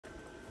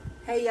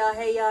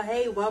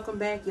Hey, welcome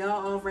back.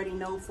 Y'all already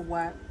know for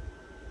what.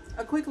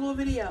 A quick little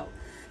video.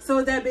 So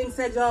with that being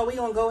said, y'all, we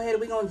gonna go ahead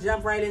and we gonna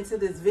jump right into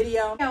this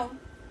video.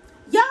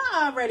 Y'all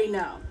already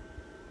know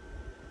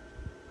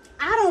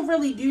I don't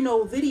really do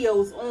no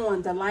videos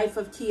on the life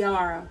of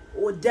Kiara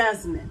or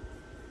Desmond.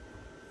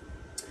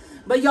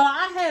 But y'all,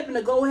 I happen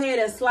to go ahead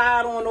and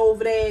slide on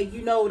over there,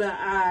 you know,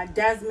 the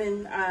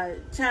Desmond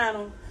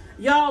channel.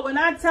 Y'all, when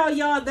I tell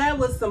y'all that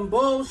was some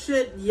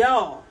bullshit,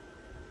 y'all.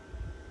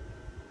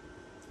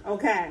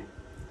 Okay.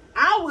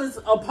 I was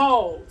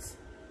appalled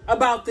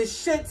about the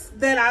shits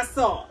that I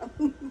saw.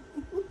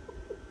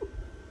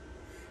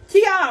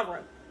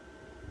 Kiara,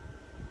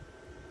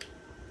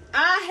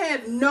 I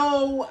have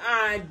no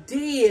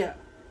idea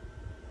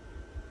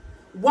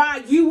why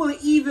you would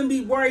even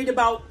be worried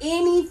about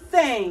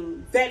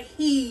anything that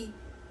he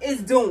is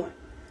doing.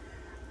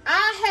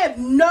 I have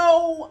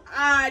no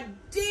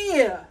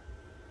idea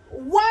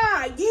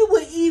why you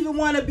would even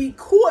want to be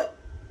caught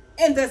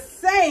in the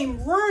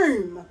same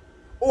room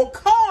or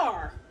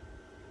car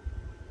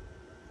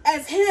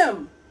as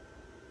him.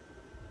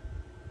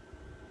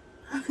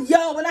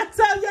 Yo, when I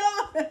tell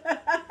y'all,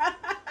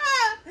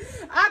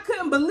 I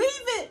couldn't believe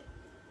it.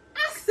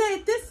 I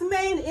said this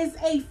man is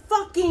a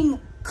fucking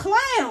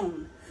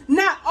clown.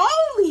 Not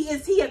only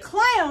is he a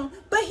clown,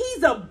 but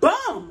he's a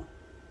bum.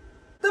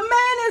 The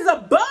man is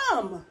a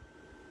bum.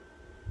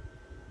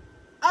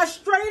 A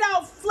straight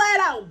out,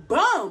 flat out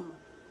bum.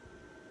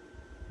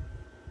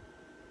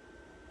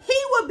 He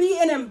would be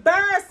an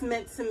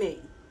embarrassment to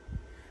me.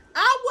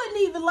 I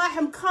wouldn't even let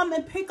him come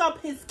and pick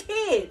up his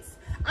kids.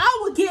 I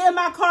would get in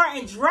my car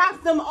and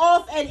drop them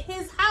off at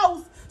his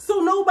house so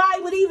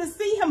nobody would even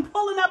see him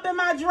pulling up in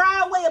my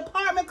driveway,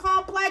 apartment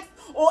complex,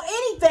 or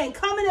anything,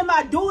 coming in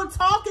my door,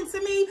 talking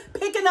to me,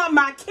 picking up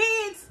my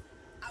kids.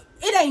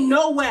 It ain't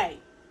no way.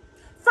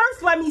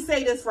 First, let me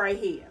say this right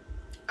here.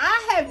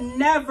 I have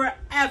never,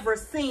 ever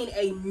seen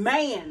a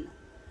man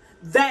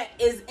that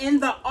is in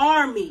the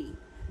army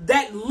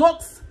that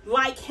looks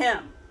like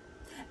him.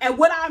 And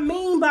what I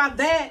mean by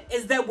that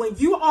is that when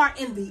you are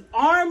in the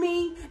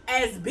army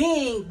as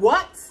being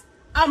what?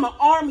 I'm an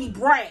army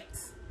brat.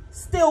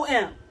 Still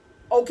am.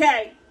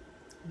 Okay?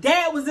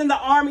 Dad was in the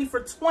army for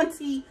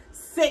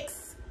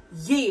 26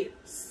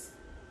 years.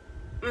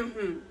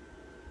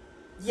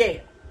 Yeah.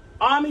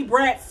 Army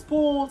brat,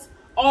 spoiled,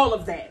 all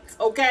of that.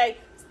 Okay?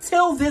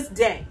 Till this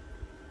day.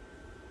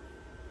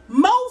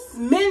 Most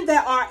men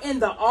that are in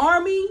the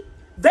army,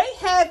 they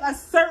have a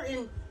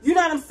certain, you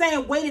know what I'm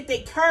saying, way that they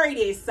carry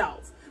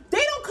themselves. They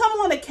don't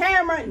come on the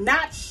camera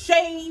not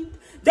shaved.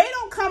 They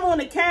don't come on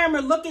the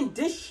camera looking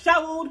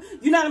disheveled,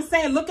 you know what I'm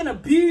saying, looking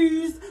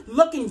abused,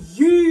 looking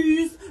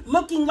used,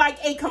 looking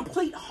like a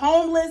complete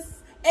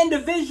homeless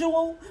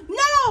individual.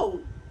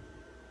 No.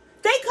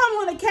 They come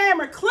on the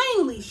camera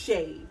cleanly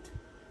shaved.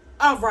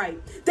 All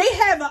right. They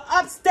have an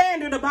up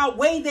standard about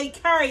way they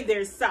carry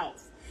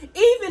themselves.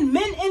 Even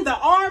men in the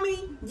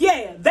army,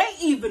 yeah, they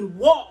even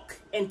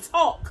walk and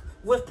talk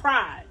with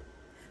pride.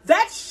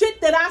 That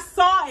shit that I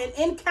saw and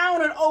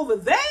encountered over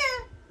there,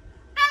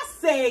 I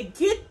said,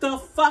 get the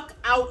fuck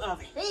out of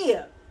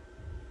here.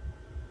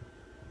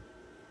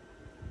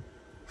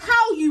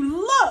 How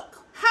you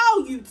look, how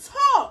you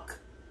talk.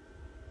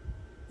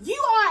 You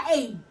are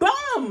a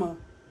bum.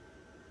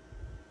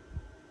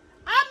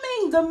 I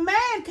mean, the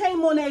man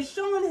came on there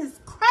showing his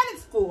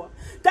credit score.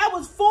 That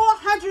was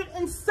 400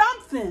 and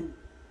something.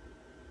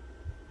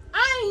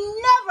 I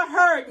ain't never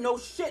heard no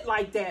shit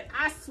like that,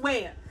 I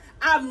swear.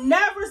 I've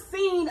never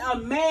seen a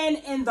man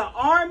in the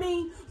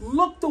army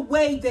look the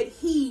way that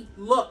he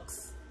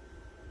looks.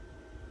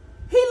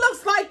 He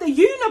looks like the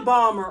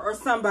Unabomber or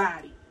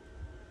somebody.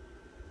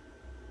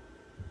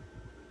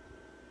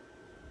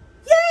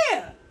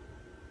 Yeah.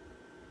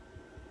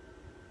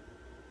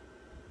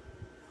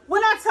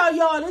 When I tell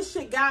y'all this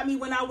shit got me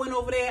when I went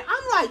over there,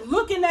 I'm like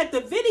looking at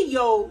the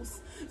videos,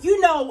 you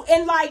know,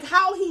 and like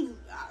how he,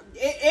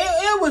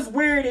 it was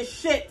weird as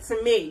shit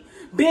to me.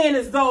 Being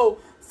as though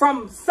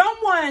from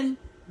someone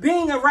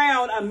being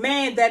around a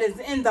man that is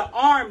in the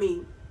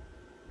army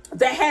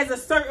that has a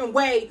certain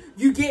way,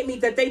 you get me,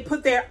 that they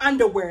put their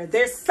underwear,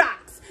 their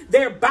socks,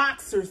 their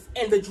boxers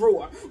in the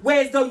drawer.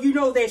 Whereas though, you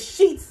know, their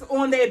sheets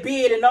on their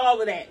bed and all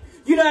of that.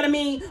 You know what I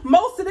mean?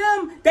 Most of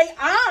them, they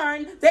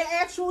iron their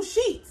actual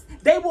sheets.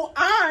 They will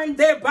iron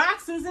their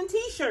boxers and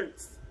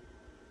t-shirts.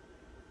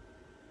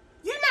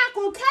 You're not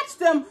going to catch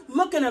them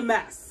looking a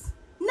mess.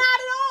 Not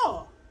at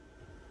all.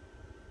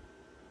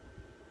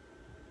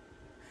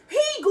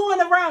 He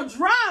going around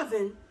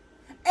driving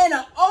in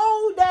an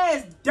old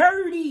ass,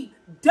 dirty,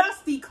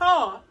 dusty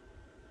car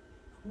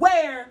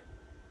where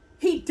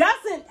he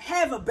doesn't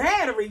have a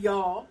battery,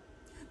 y'all.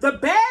 The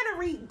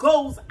battery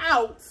goes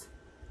out,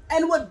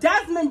 and what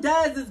Desmond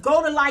does is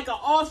go to like an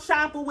off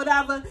shop or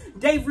whatever.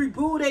 They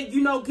reboot it,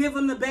 you know, give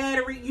him the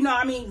battery, you know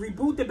what I mean,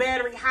 reboot the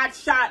battery, hot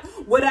shot,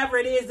 whatever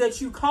it is that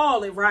you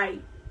call it,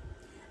 right?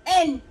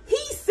 And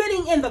he's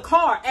sitting in the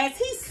car. As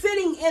he's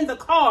sitting in the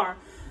car,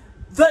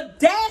 the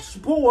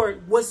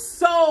dashboard was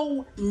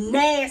so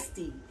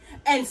nasty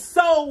and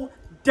so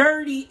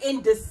dirty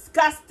and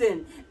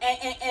disgusting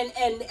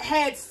and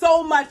had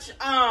so much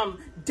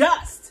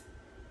dust.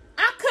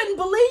 I couldn't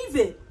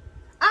believe it.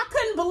 I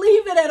couldn't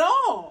believe it at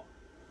all.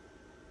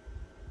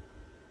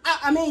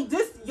 I mean,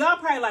 y'all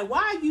probably like,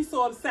 why are you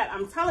so upset?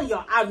 I'm telling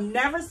y'all, I've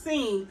never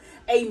seen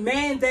a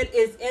man that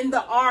is in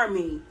the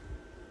army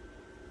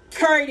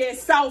carry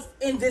themselves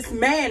in this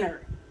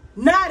manner.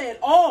 Not at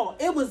all.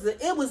 It was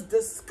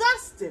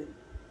disgusting.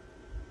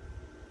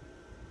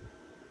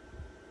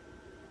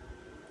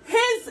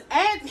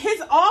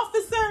 His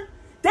officer,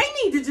 they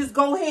need to just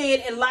go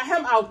ahead and let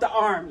him out the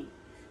army,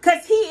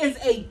 because he is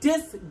a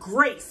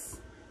disgrace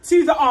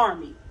to the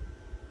army.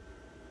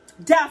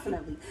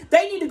 Definitely.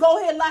 They need to go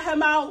ahead and let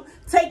him out,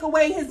 take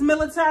away his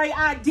military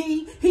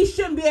ID. He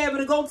shouldn't be able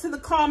to go to the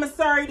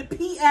commissary, the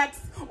PX,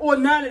 or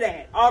none of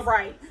that. All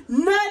right.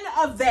 None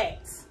of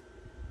that.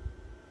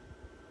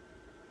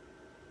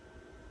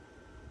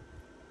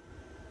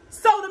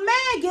 So the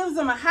man gives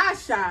him a hot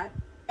shot,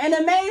 and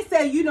the man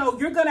said, you know,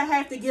 you're going to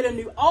have to get a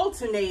new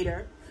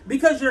alternator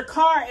because your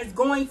car is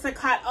going to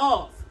cut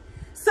off.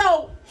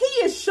 So he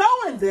is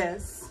showing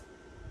this.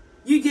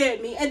 You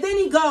get me? And then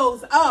he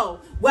goes,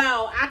 oh,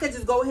 well, I could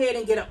just go ahead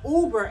and get an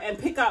Uber and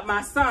pick up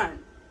my son.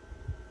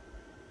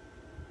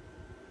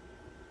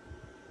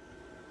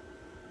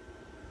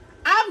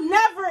 I've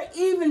never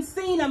even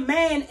seen a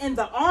man in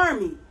the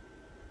army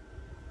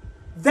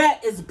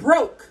that is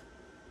broke.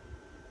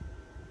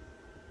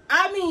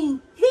 I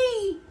mean,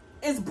 he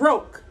is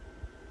broke.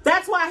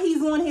 That's why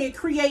he's on here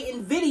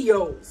creating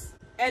videos.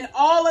 And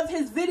all of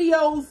his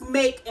videos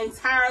make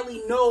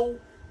entirely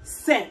no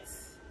sense.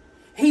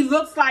 He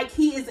looks like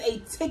he is a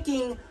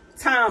ticking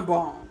time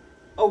bomb.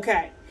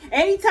 Okay.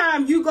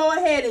 Anytime you go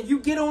ahead and you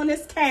get on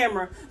this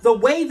camera, the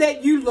way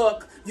that you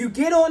look, you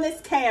get on this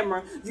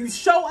camera, you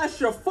show us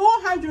your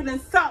 400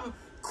 and something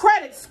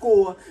credit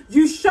score,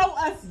 you show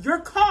us your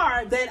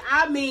car that,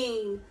 I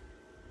mean,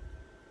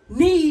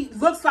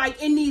 looks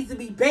like it needs to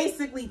be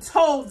basically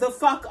towed the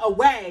fuck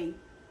away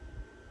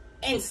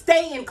and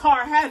stay in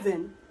car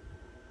heaven.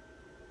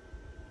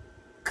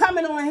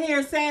 Coming on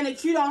here saying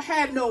that you don't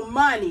have no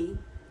money.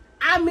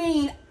 I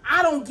mean,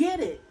 I don't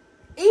get it.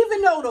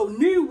 Even though the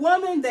new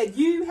woman that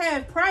you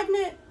have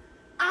pregnant,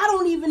 I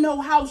don't even know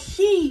how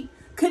she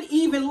could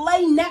even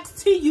lay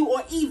next to you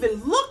or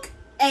even look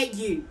at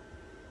you.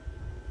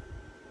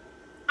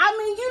 I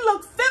mean, you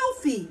look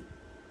filthy.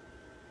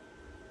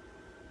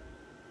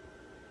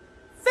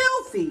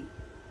 Filthy.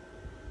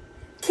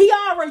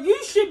 Kiara,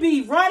 you should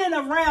be running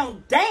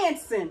around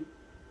dancing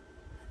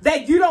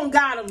that you don't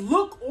gotta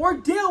look or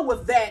deal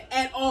with that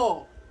at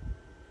all.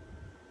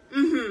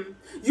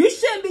 You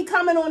shouldn't be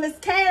coming on this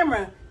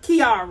camera,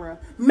 Kiara,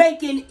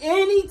 making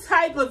any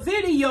type of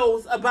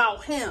videos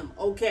about him,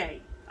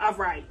 okay? All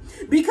right.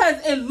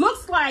 Because it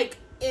looks like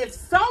if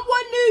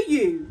someone knew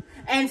you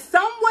and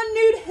someone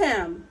knew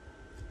him,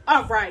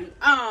 all right,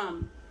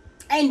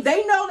 and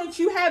they know that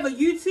you have a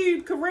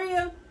YouTube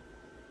career,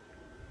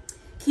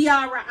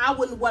 Kiara, I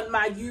wouldn't want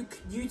my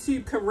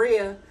YouTube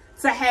career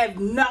to have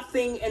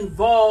nothing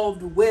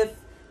involved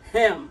with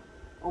him,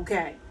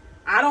 okay?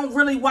 I don't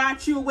really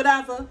watch you or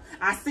whatever.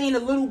 I seen a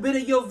little bit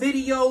of your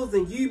videos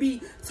and you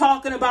be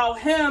talking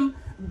about him.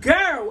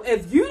 Girl,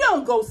 if you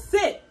don't go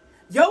sit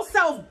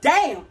yourself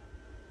down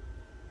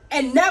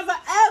and never,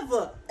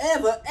 ever,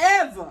 ever,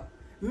 ever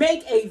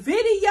make a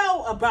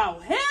video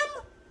about him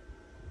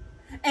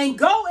and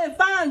go and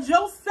find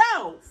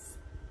yourself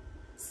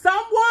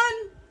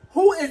someone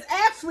who is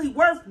actually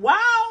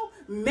worthwhile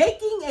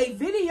making a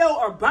video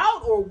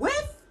about or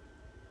with,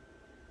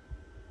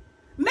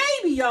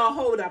 maybe y'all,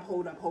 hold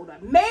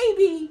up.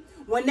 Maybe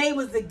when they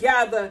was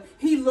together,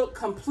 he looked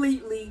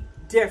completely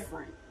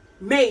different.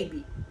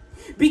 Maybe.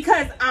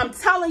 Because I'm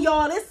telling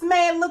y'all, this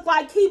man looked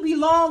like he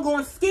belonged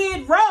on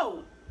Skid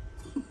Row.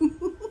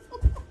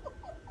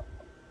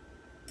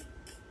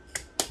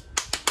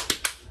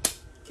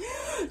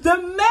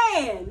 The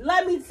man,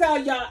 let me tell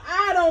y'all,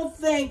 I don't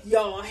think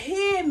y'all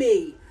hear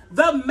me.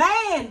 The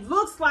man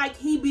looks like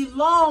he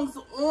belongs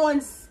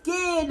on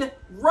Skid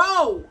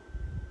Row.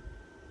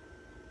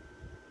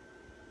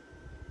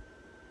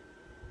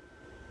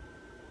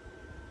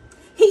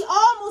 He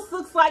almost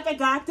looks like a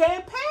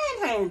goddamn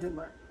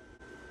panhandler.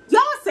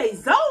 Y'all say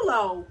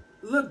Zolo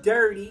look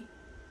dirty.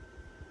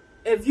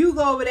 If you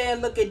go over there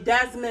and look at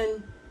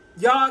Desmond,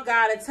 y'all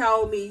gotta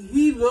tell me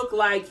he looked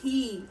like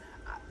he...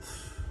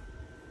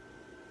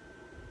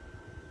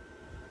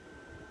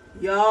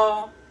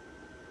 Y'all.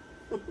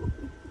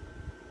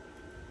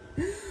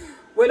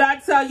 When I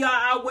tell y'all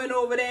I went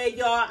over there,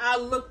 y'all, I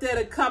looked at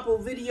a couple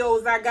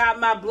videos. I got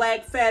my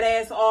black fat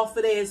ass off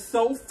of there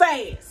so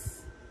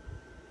fast.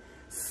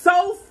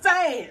 So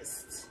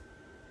fast.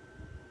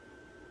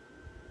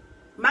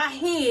 My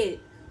head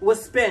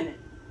was spinning.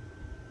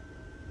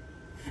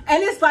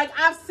 And it's like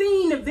I've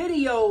seen the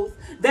videos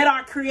that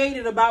are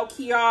created about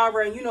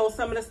Kiara and, you know,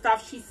 some of the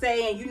stuff she's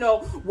saying, you know,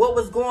 what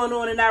was going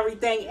on and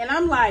everything. And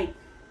I'm like,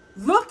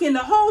 looking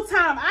the whole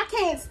time,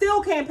 I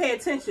still can't pay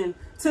attention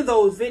to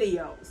those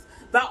videos.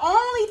 The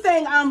only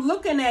thing I'm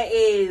looking at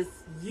is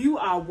You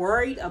are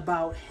worried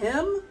about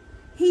him?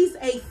 He's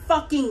a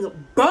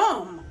fucking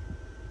bum.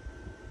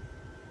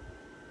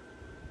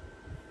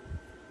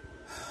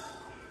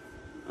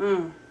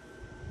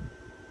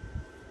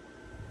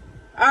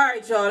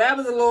 Alright, y'all, that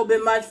was a little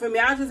bit much for me.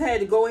 I just had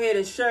to go ahead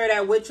and share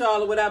that with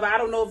y'all or whatever. I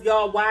don't know if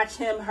y'all watch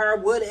him, her,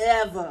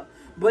 whatever.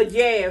 But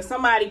yeah, if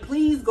somebody,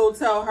 please go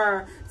tell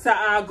her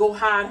to go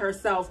hide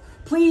herself.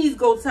 Please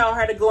go tell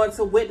her to go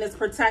into witness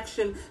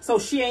protection so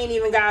she ain't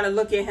even got to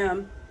look at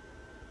him.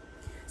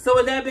 So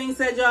with that being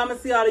said, y'all, I'm going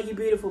to see all of you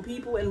beautiful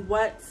people in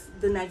what's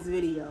the next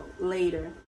video. Later.